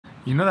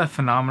You know that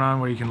phenomenon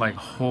where you can like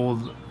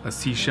hold a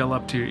seashell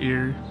up to your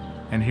ear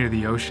and hear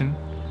the ocean?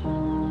 I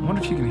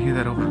wonder if you can hear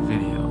that over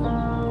video.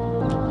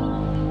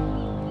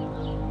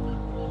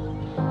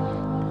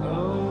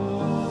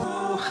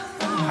 Oh,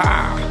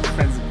 ha!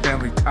 Friends and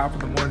family, top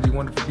of the morning, you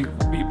wonderful,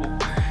 beautiful people.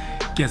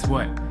 Guess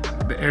what?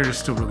 The air is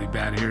still really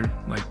bad here.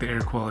 Like the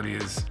air quality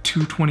is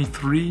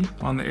 223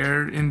 on the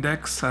air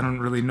index. I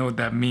don't really know what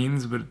that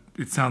means, but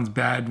it sounds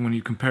bad when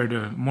you compare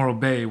to Morro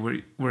Bay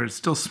where it's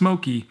still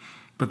smoky,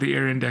 but the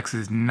air index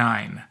is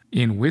 9.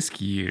 In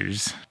whiskey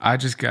years, I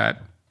just got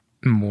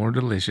more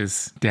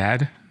delicious.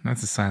 Dad?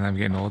 That's a sign that I'm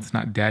getting old. It's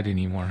not dad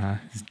anymore, huh?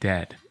 It's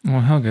dad. Well,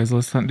 hell, guys,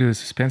 let's not do the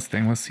suspense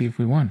thing. Let's see if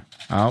we won.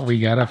 Oh,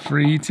 we got a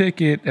free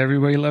ticket.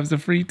 Everybody loves a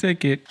free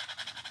ticket.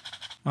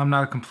 I'm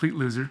not a complete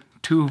loser.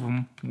 2 of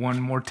them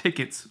won more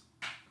tickets.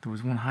 There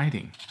was one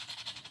hiding.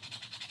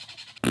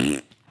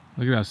 Look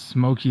at how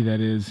smoky that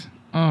is.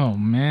 Oh,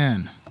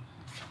 man.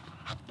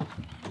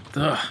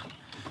 Ugh.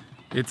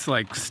 It's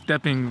like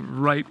stepping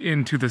right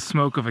into the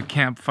smoke of a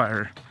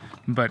campfire,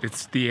 but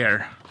it's the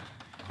air.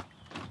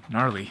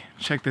 Gnarly.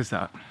 Check this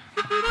out.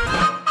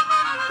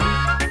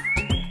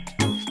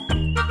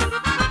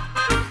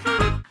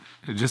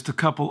 Just a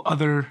couple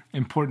other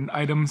important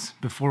items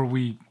before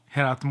we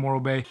head out to Morro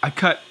Bay. I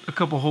cut a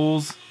couple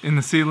holes in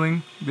the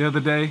ceiling the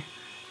other day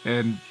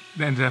and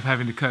ended up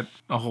having to cut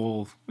a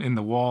hole in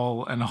the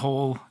wall and a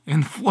hole in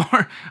the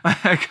floor.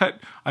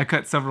 I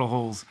cut several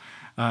holes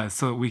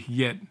so that we could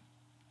get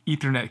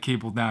Ethernet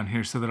cable down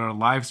here so that our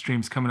live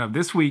stream's coming up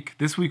this week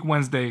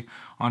Wednesday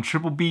on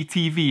Triple B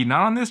TV,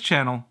 not on this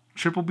channel,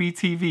 Triple B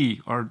TV,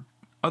 our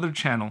other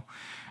channel.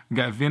 We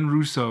got Vin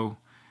Russo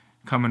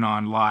coming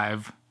on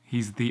live.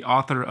 He's the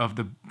author of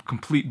the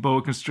Complete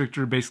Boa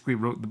Constrictor, basically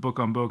wrote the book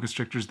on boa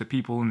constrictors that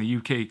people in the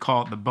UK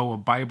call it the Boa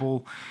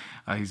Bible.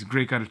 He's a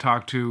great guy to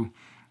talk to,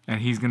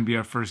 and he's going to be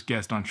our first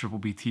guest on Triple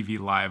B TV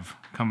live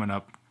coming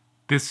up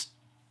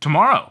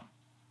tomorrow.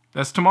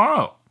 That's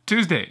tomorrow,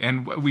 Tuesday.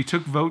 And we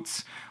took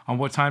votes on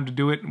what time to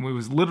do it, and it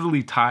was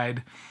literally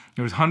tied.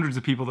 There was hundreds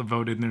of people that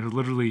voted, and it was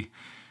literally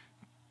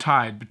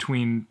tied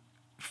between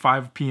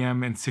 5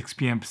 p.m. and 6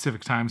 p.m.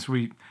 Pacific time. So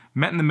we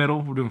met in the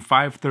middle. We're doing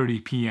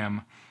 5:30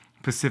 p.m.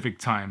 Pacific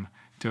time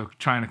to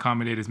try and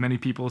accommodate as many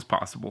people as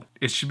possible.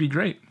 It should be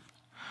great.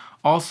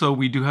 Also,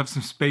 we do have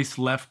some space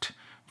left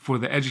for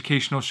the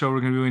educational show we're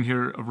going to be doing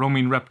here, a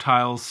roaming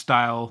reptiles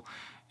style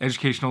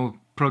educational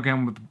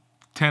program with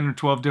 10 or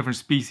 12 different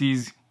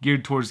species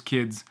geared towards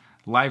kids,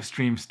 live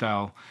stream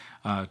style,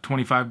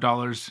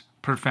 $25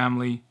 per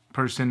family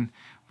person,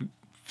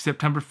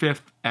 September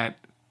 5th at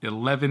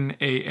 11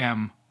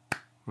 a.m.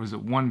 Or is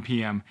it 1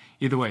 p.m.?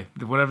 Either way,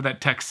 whatever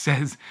that text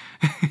says,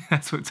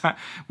 that's what time.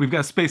 We've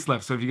got space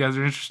left, so if you guys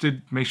are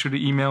interested, make sure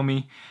to email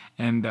me,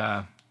 and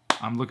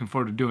I'm looking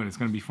forward to doing it. It's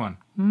going to be fun.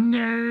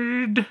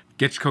 Nerd!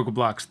 Get your Cocoa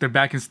Blocks. They're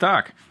back in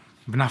stock,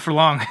 but not for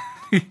long.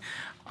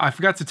 I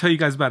forgot to tell you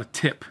guys about a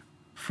tip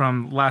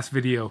from last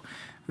video,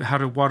 how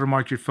to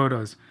watermark your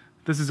photos.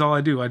 This is all I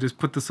do. I just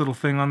put this little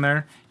thing on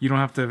there. You don't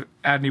have to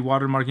add any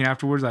watermarking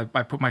afterwards. I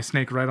put my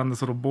snake right on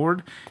this little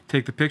board,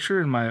 take the picture,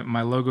 and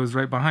my logo is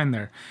right behind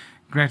there.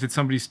 Granted,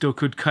 somebody still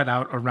could cut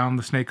out around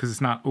the snake because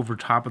it's not over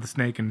top of the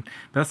snake, and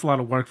that's a lot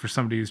of work for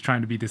somebody who's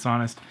trying to be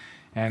dishonest,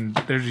 and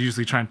they're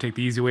usually trying to take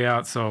the easy way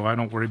out, so I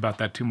don't worry about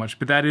that too much.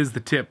 But that is the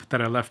tip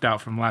that I left out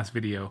from last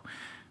video.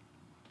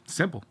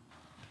 Simple.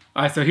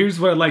 All right, so here's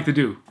what I'd like to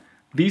do.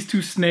 These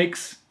two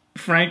snakes,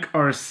 Frank,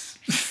 are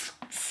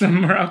southern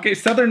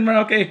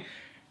Merauke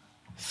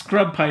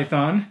scrub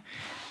python,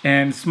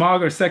 and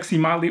Smog, our sexy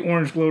motley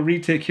orange glow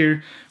retic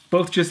here,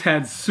 both just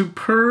had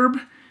superb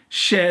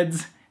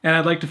sheds, and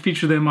I'd like to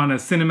feature them on a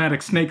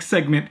cinematic snake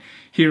segment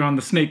here on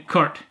the Snake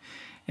Cart.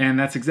 And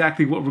that's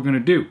exactly what we're going to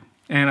do.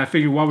 And I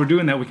figured while we're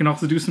doing that, we can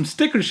also do some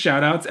sticker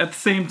shout-outs at the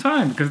same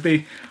time, because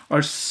they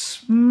are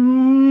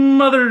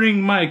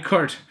smothering my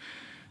cart.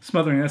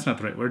 Smothering, that's not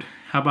the right word.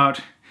 How about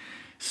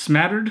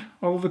smattered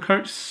all over the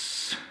cart?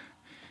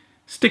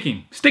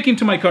 Sticking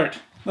to my cart.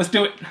 Let's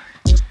do it.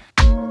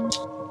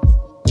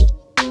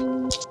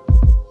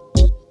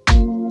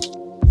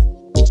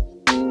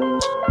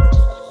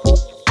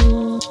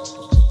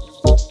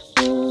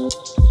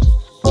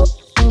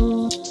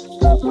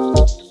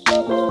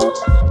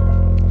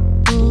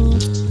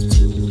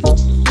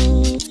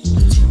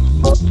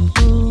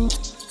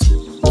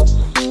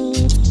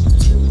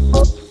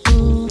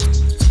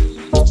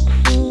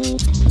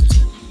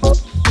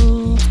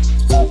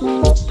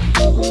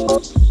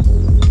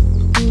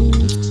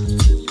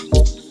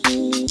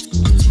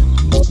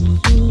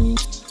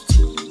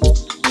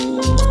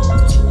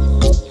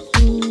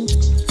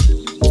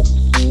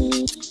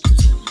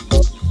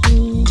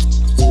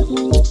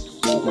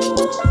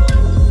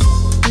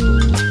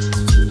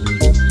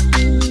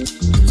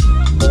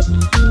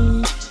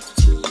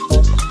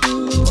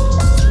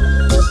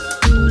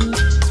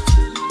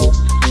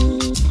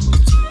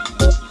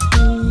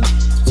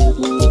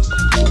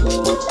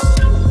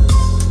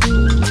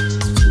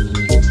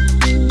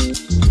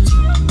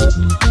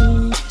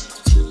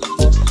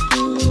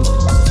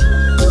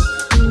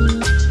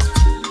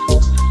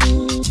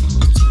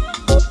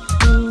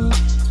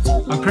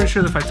 I'm pretty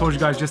sure that if I told you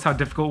guys just how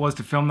difficult it was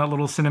to film that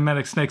little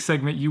cinematic snake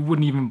segment, you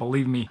wouldn't even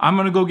believe me. I'm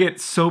gonna go get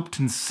soaped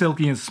and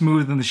silky and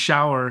smooth in the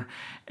shower,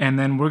 and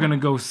then we're gonna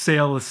go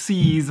sail the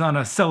seas on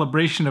a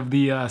celebration of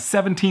the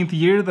 17th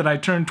year that I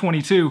turned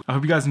 22. I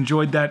hope you guys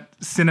enjoyed that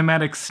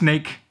cinematic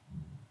snake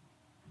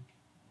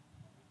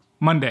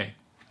Monday.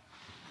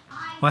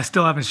 Well, I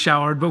still haven't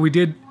showered, but we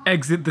did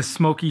exit the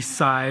smoky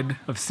side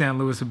of San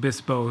Luis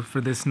Obispo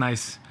for this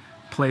nice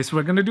place.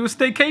 We're gonna do a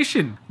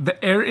staycation.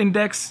 The air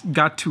index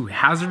got to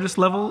hazardous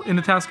level in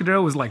Atascadero.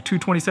 It was like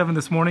 227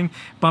 this morning,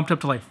 bumped up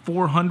to like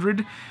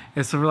 400.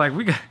 And so we're like,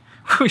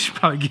 we should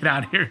probably get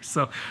out of here.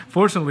 So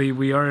fortunately,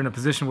 we are in a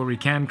position where we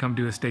can come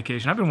do a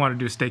staycation. I've been wanting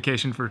to do a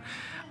staycation for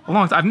a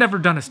long time. I've never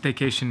done a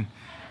staycation.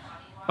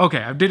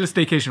 Okay, I did a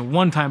staycation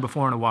one time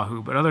before in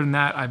Oahu, but other than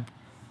that, I've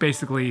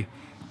basically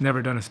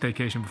never done a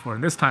staycation before.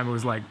 And this time it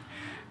was like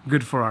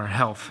good for our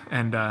health.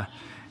 And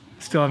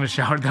still haven't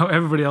showered though.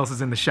 Everybody else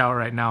is in the shower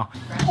right now.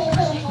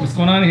 What's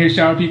going on here,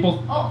 shower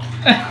people? Oh.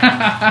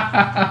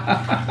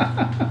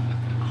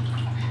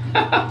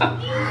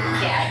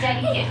 Yeah,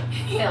 Daddy can't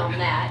film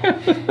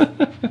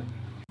that.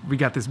 We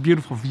got this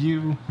beautiful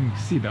view. You can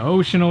see the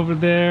ocean over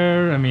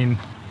there. I mean,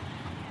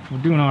 we're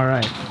doing all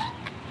right.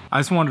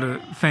 I just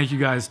wanted to thank you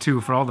guys too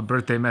for all the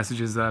birthday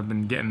messages that I've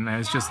been getting. And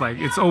it's just like,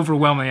 it's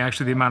overwhelming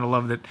actually the amount of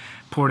love that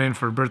poured in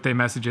for birthday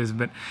messages.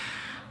 But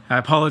I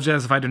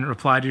apologize if I didn't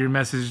reply to your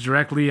message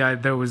directly.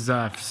 There was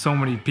so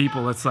many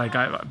people. It's like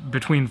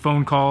between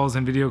phone calls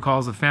and video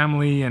calls of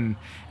family and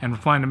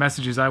replying to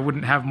messages, I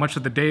wouldn't have much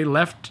of the day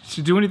left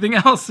to do anything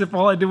else if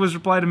all I did was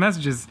reply to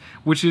messages,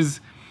 which is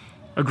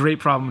a great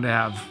problem to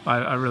have.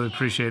 I really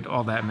appreciate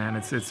all that, man.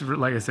 It's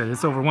like I said,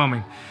 it's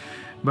overwhelming.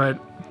 But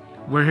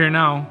we're here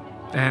now,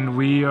 and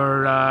we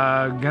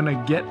are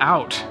gonna get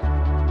out.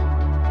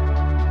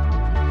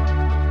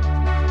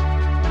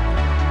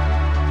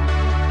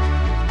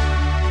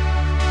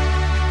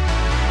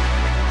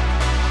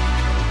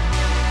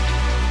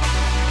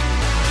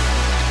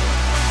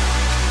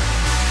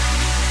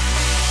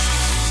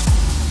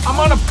 I'm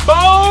on a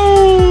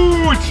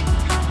boat!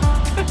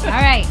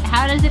 Alright,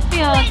 how does it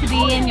feel to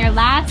be in your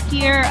last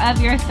year of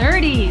your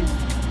 30s?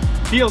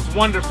 Feels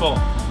wonderful.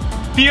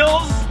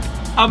 Feels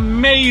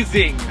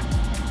amazing.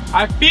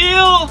 I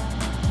feel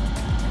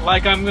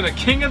like I'm the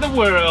king of the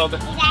world.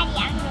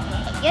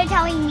 Daddy, you're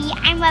telling me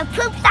I'm a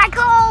poop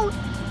cycle?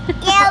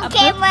 Yeah,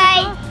 okay,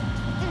 right.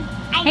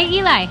 Hey,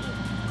 Eli.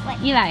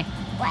 What? Eli.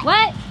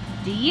 What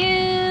do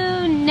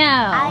you know?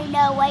 I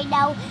know right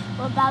now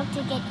we're about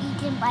to get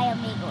eaten by a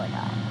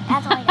megalodon.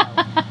 That's all I know.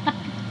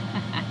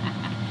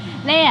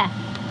 Leia.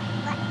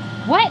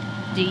 What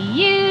do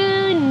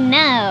you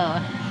know?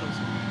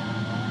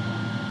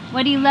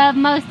 What do you love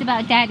most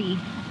about Daddy?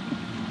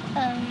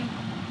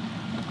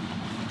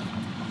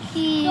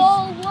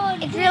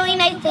 It's really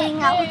nice to hang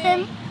out with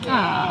him.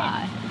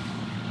 Aww.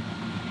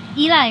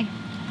 Eli.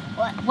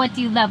 What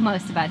do you love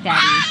most about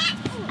Daddy?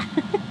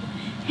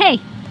 Hey.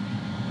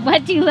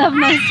 What do you love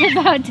most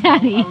about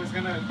Daddy? I was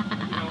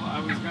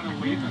gonna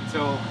wait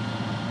until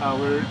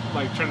we're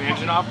like turn the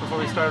engine off before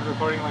we started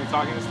recording, like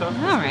talking and stuff.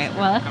 All right.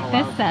 Well, if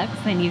this sucks,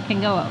 then you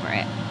can go over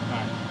it. All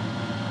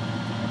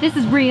right. This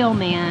is real,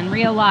 man.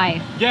 Real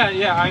life. Yeah,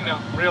 I know.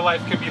 Real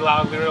life can be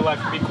loud. Real life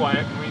can be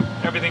quiet,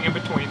 and everything in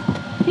between.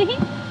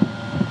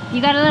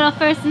 You got a little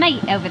first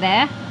mate over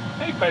there.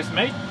 Hey, first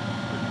mate.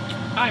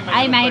 Hi,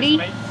 Hi, matey.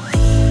 First mate.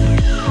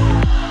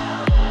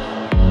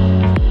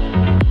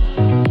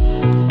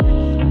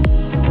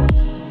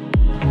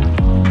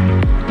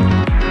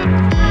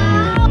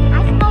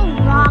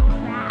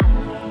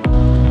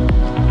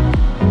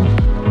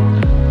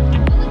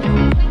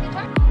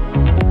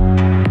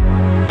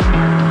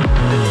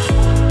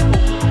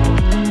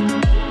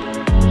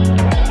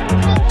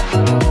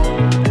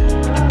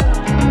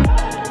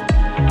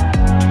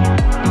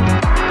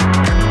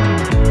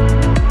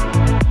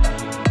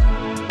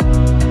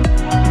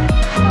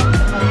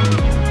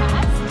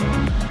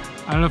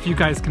 If you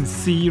guys can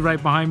see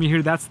right behind me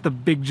here, that's the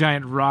big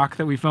giant rock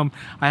that we filmed.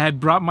 I had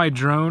brought my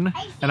drone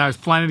and I was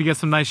planning to get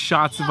some nice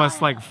shots of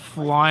us like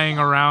flying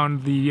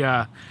around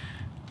the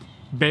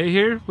bay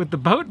here with the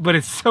boat, but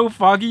it's so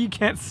foggy you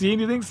can't see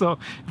anything, so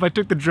if I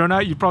took the drone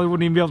out you probably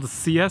wouldn't even be able to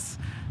see us.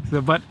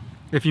 But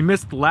if you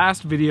missed the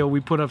last video,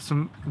 we put up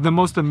the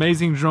most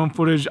amazing drone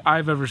footage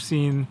I've ever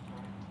seen,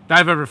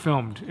 I've ever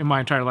filmed in my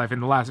entire life in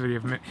the last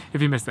video,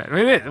 if you missed that.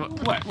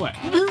 What?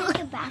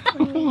 Back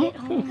when we get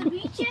home.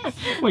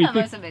 What,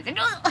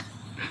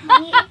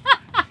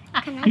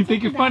 you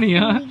think you're funny,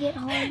 huh?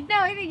 No,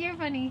 I think you're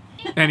funny.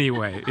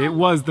 Anyway, it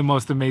was the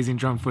most amazing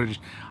drone footage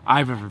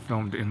I've ever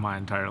filmed in my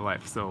entire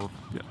life, so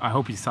I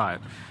hope you saw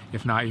it.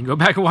 If not, you can go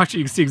back and watch it.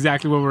 You can see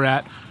exactly where we're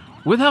at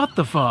without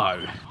the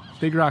fog.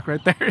 Big rock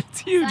right there.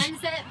 It's huge.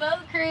 Sunset boat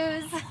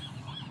cruise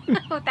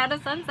without a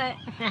sunset.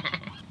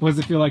 What does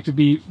it feel like to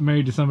be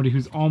married to somebody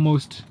who's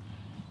almost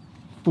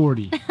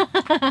 40?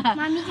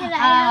 Mommy, did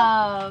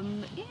I help?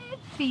 It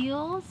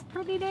feels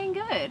pretty dang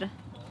good.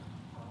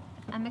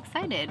 I'm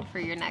excited for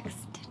your next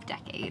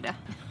decade.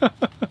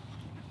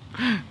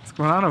 What's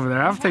going on over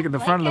there? I've taken the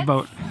front of the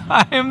boat.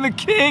 I am the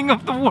king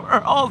of the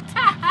world.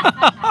 How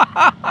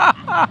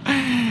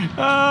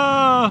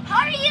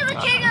are you the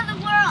king of the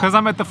world? Because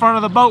I'm at the front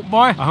of the boat,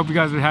 boy. I hope you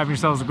guys are having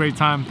yourselves a great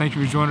time. Thank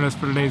you for joining us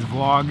for today's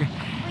vlog.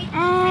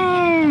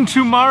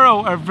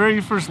 Tomorrow, our very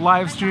first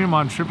live stream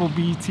on Triple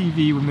B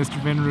TV with Mr.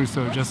 Vin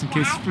Russo, just in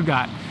case you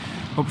forgot.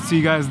 Hope to see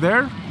you guys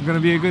there. It's gonna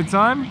be a good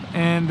time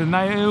and a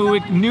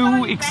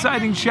new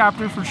exciting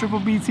chapter for Triple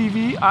B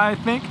TV, I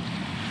think.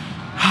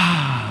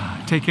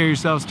 Take care of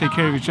yourselves, take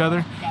care of each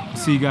other.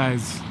 See you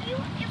guys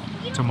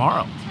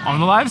tomorrow on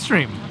the live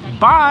stream.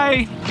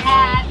 Bye!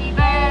 Happy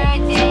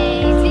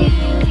birthday to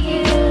you.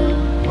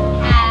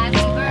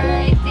 Happy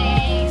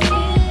birthday to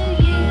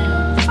you.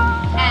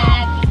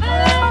 Happy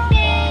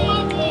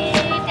birthday,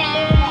 dear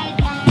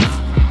Daddy.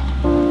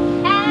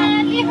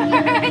 Happy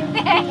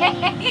birthday.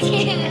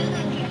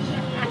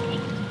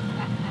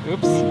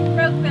 Oops.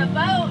 Broke the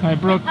boat. I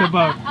broke the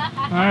boat.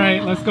 All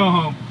right, let's go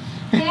home.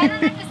 Yeah, I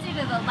don't have to see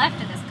to the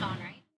left of